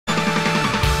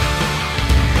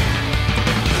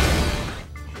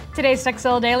Today's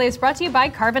Tekzilla Daily is brought to you by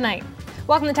Carbonite.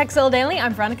 Welcome to Tekzilla Daily,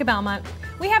 I'm Veronica Belmont.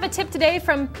 We have a tip today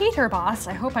from Peter Boss,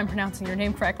 I hope I'm pronouncing your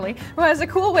name correctly, who has a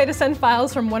cool way to send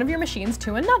files from one of your machines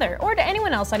to another, or to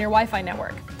anyone else on your Wi-Fi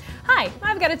network. Hi,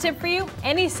 I've got a tip for you,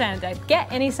 Anysend at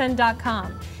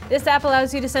getanysend.com. This app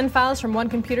allows you to send files from one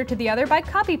computer to the other by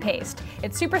copy-paste.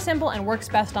 It's super simple and works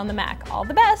best on the Mac. All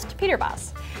the best, Peter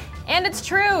Boss. And it's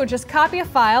true, just copy a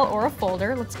file or a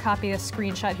folder. Let's copy a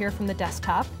screenshot here from the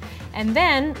desktop. And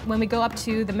then when we go up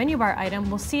to the menu bar item,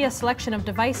 we'll see a selection of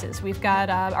devices. We've got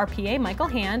our PA, Michael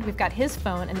Hand, we've got his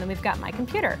phone, and then we've got my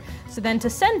computer. So then to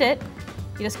send it,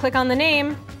 you just click on the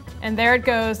name, and there it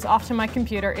goes off to my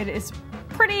computer. It is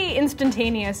pretty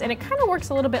instantaneous, and it kind of works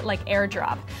a little bit like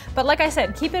AirDrop. But like I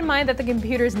said, keep in mind that the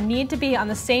computers need to be on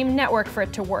the same network for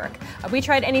it to work. We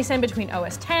tried Anysend between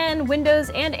OS X,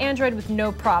 Windows, and Android with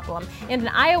no problem, and an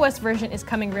iOS version is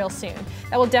coming real soon.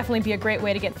 That will definitely be a great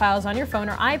way to get files on your phone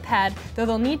or iPad, though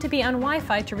they'll need to be on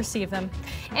Wi-Fi to receive them.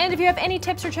 And if you have any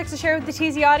tips or tricks to share with the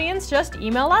TZ audience, just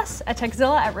email us at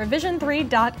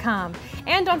tekzilla@revision3.com.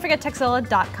 And don't forget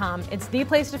tekzilla.com. It's the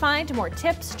place to find more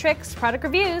tips, tricks, product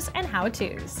reviews, and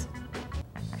how-tos.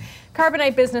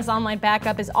 Carbonite Business Online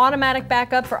Backup is automatic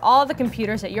backup for all the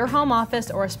computers at your home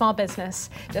office or a small business.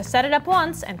 Just set it up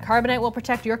once and Carbonite will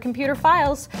protect your computer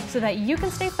files so that you can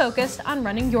stay focused on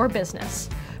running your business.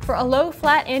 For a low,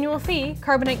 flat annual fee,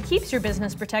 Carbonite keeps your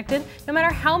business protected no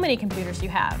matter how many computers you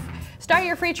have. Start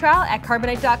your free trial at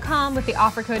carbonite.com with the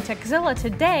offer code Tekzilla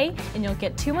today and you'll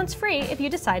get 2 months free if you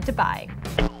decide to buy.